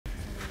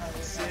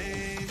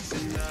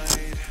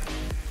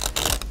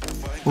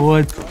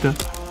What the?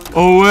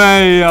 Oh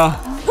way!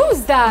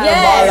 Who's that?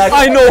 Yes.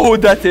 I know who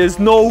that is.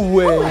 No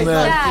way,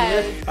 man.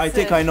 I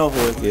think I know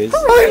who it is. I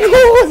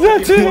know who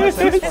that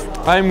is.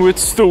 I'm with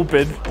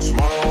stupid.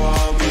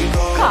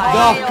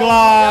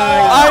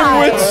 I'm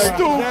with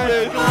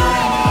stupid.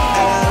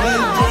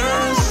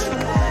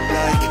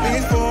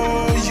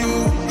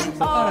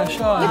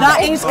 That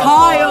is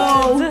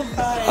Kyle.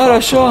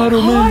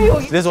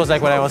 This was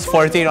like when I was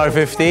 14 or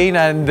 15,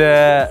 and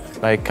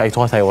like I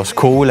thought I was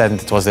cool,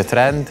 and it was the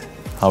trend,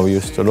 how we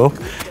used to look,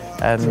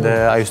 and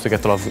I used to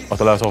get a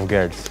lot of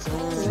girls.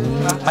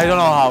 I don't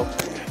know how.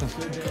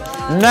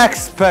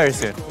 Next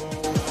person.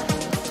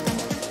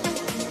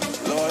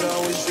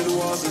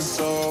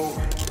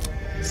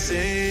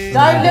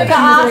 Don't look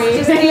at us,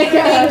 just look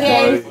at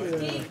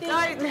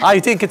English. I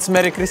think it's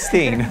Mary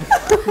Christine.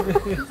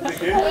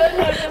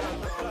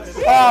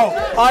 Oh,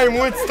 I'm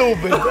with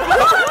stupid.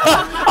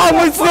 I'm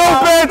with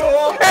stupid.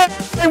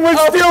 I'm with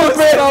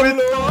stupid.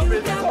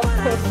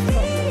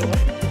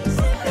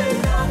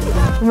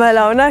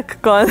 Mela hawnhekk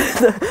kont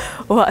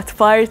waqt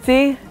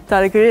party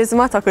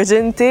tal-Grizma ta'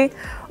 kuġinti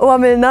u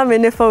għamilna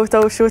mini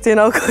photo shooting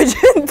u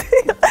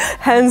kuġinti.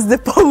 Hence the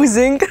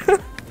posing.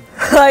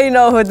 I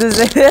know who this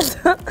is.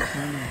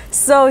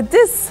 So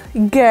this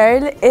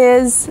girl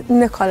is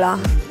Nicola.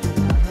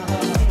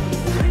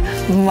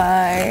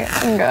 My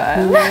God.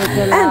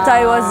 And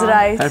I was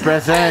right. I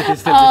present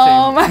it's still the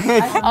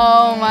same.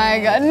 Oh my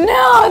God.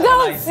 No,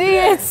 don't see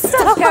it.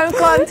 Stop. Kem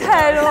kont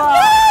helwa.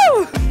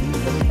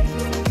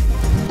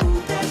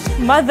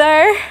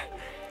 Mother,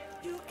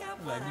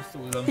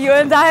 you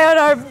and I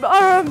are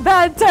on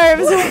bad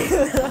terms.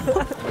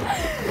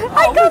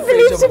 I can't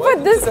believe she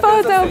put this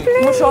photo,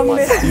 please.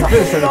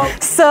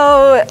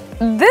 So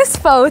this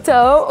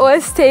photo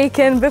was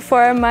taken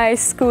before my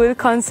school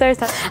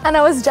concert and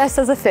I was dressed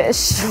as a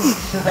fish.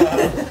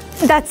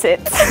 That's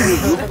it.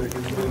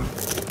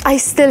 I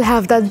still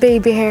have that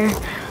baby hair.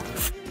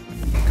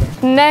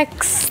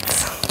 Next.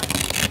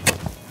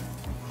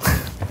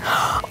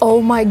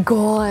 Oh my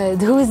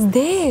God, who is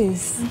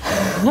this?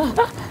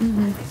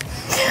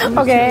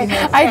 Okay,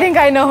 I think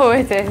I know who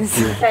it is.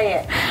 Say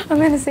it. I'm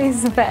gonna say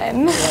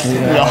Sven.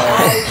 Sven!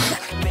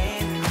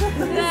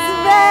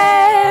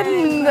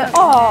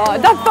 Oh,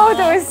 that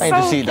photo is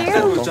so cute.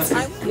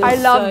 I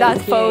love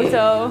that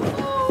photo.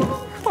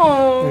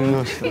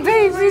 Oh,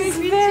 baby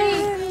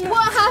Sven.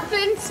 What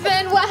happened,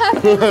 Sven? What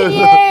happened to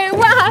you?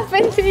 What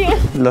happened to you?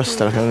 Lost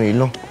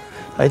Camilo.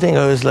 I think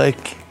I was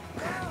like,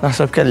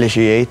 naħseb kelli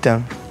xi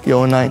 8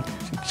 jew 9.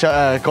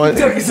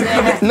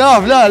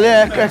 No, bla,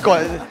 le,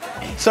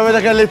 so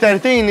meta kelli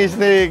 13,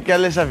 jisni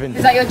kelli 7.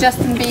 Is that your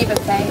Justin Bieber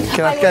face?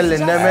 Kienet kelli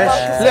nemex.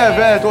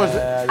 Le, it was,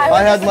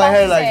 I had my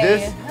hair like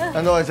this,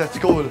 and I was at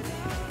school.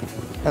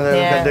 And I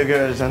look at the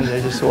girls and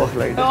they just walk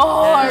like this.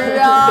 All right.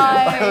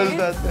 I was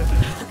that.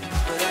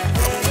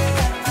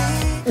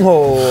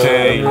 Oh.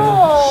 Dale.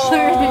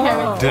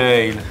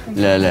 Dale.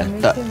 Le,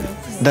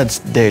 that's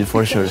Dale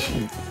for sure.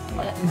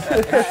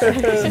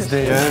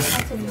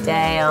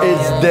 Dale.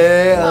 It's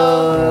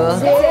Dale.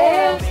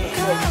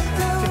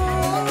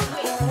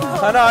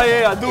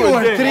 You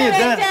were 3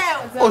 then.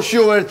 Oh,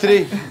 you were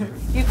 3.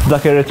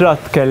 Dak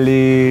ir-ritratt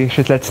kelli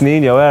xi 3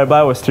 snin jew 4,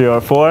 I was 3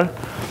 or 4.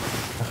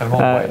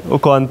 U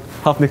kont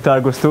ħafna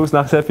iktar gustus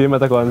naħseb jien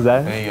meta kont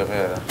żgħir. Ejja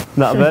vera.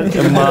 Naqbel,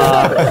 imma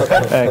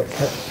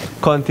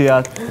konti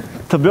għad.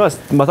 To be honest,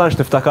 ma tantx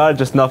niftakar,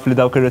 just naf li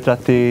dawk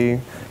ir-ritratti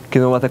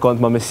kienu meta kont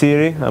ma'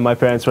 missieri, and my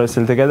parents were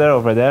still together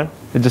over there.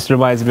 It just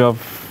reminds me of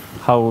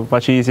how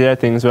much easier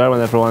things were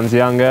when everyone's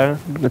younger.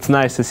 It's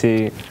nice to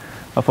see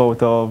a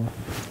photo of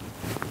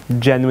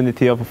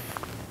genuinity of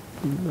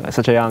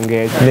such a young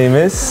age. Name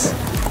is?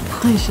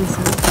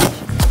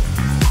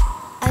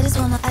 I just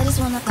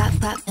wanna pop,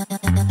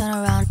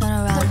 turn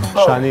around.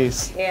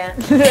 Shanice. Yeah.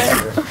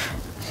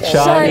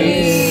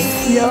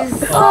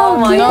 Shanice. Oh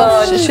my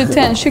God.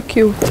 Xi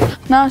cute.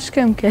 Nafx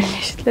kemm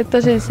kelli, xi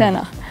 13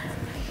 sena.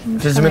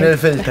 Żmien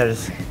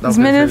il-filters.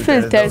 Żmien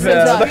il-filters.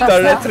 Dak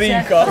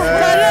tar-retrika.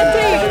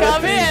 Tar-retrika,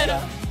 vera.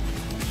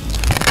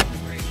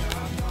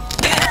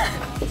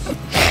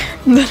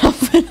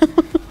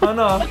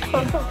 Anna.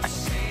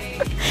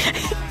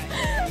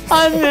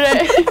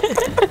 Andre.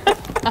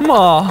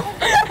 Ma!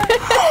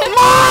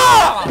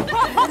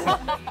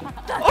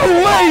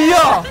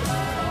 Owejja!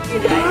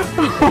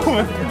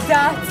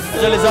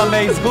 Ġalli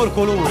zammej zgur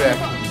kulurek.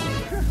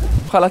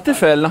 Bħala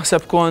tifel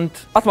naħseb kont,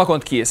 qatt ma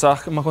kont kiesaħ,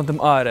 ma kont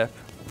imqareb.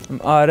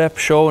 Imqareb,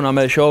 show,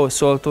 nagħmel show,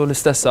 s-soltu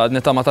l-istess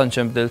għadni ta' ma tantx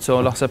inbdilt, so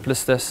naħseb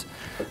l-istess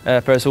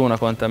persuna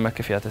kont hemmhekk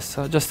kif qiegħed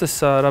issa. Ġast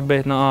issa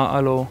rabbejt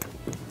naqalu.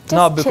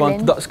 Nabbi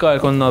kont daqskajl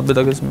kont nabbi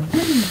dak iż-żmien.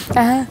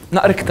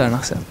 Naqra iktar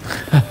naħseb.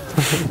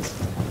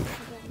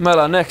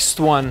 Mela, next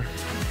one.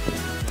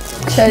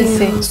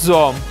 Chelsea.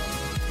 Zom.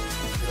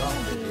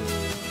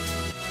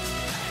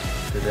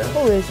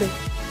 Who is it?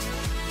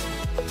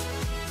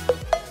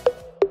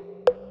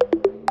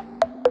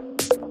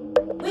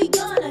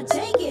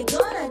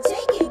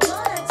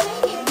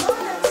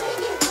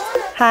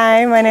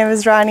 Hi, my name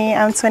is Rani.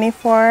 I'm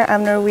 24,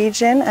 I'm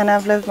Norwegian, and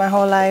I've lived my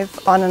whole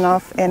life on and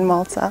off in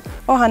Malta.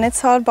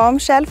 𝗠𝗲𝗶𝗁𝗁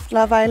bombshell,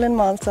 Love Island,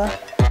 Malta.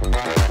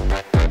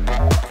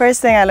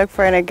 First thing I look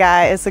for in a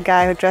guy is a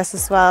guy who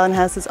dresses well and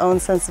has his own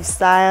sense of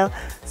style.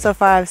 So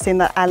far I've seen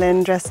that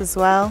Alan dresses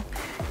well.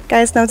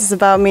 Guys notice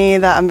about me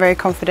that I'm very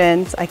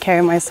confident, I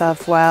carry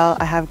myself well,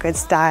 I have good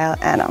style,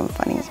 and I'm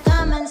funny.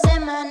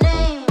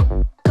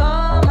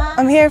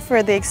 I'm here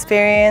for the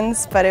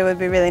experience, but it would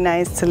be really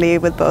nice to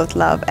leave with both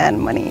love and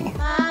money.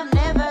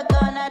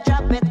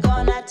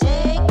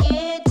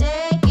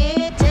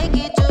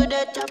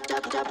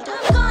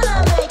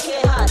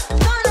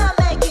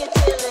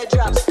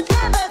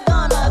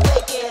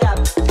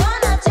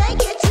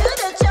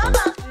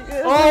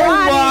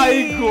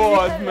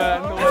 God,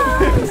 man.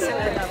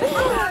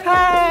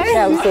 Hi.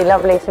 Chelsea,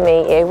 lovely to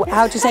meet you.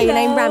 How do you say your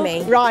name,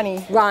 Rami?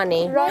 Rani.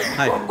 Rani.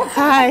 Hi.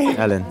 Hi.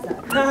 Alan.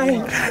 Hi.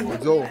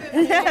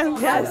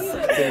 Yes.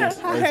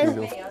 Hi.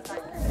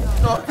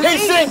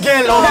 He's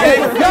single, okay?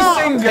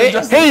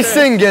 He's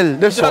single.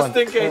 This one. Just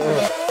in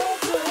case.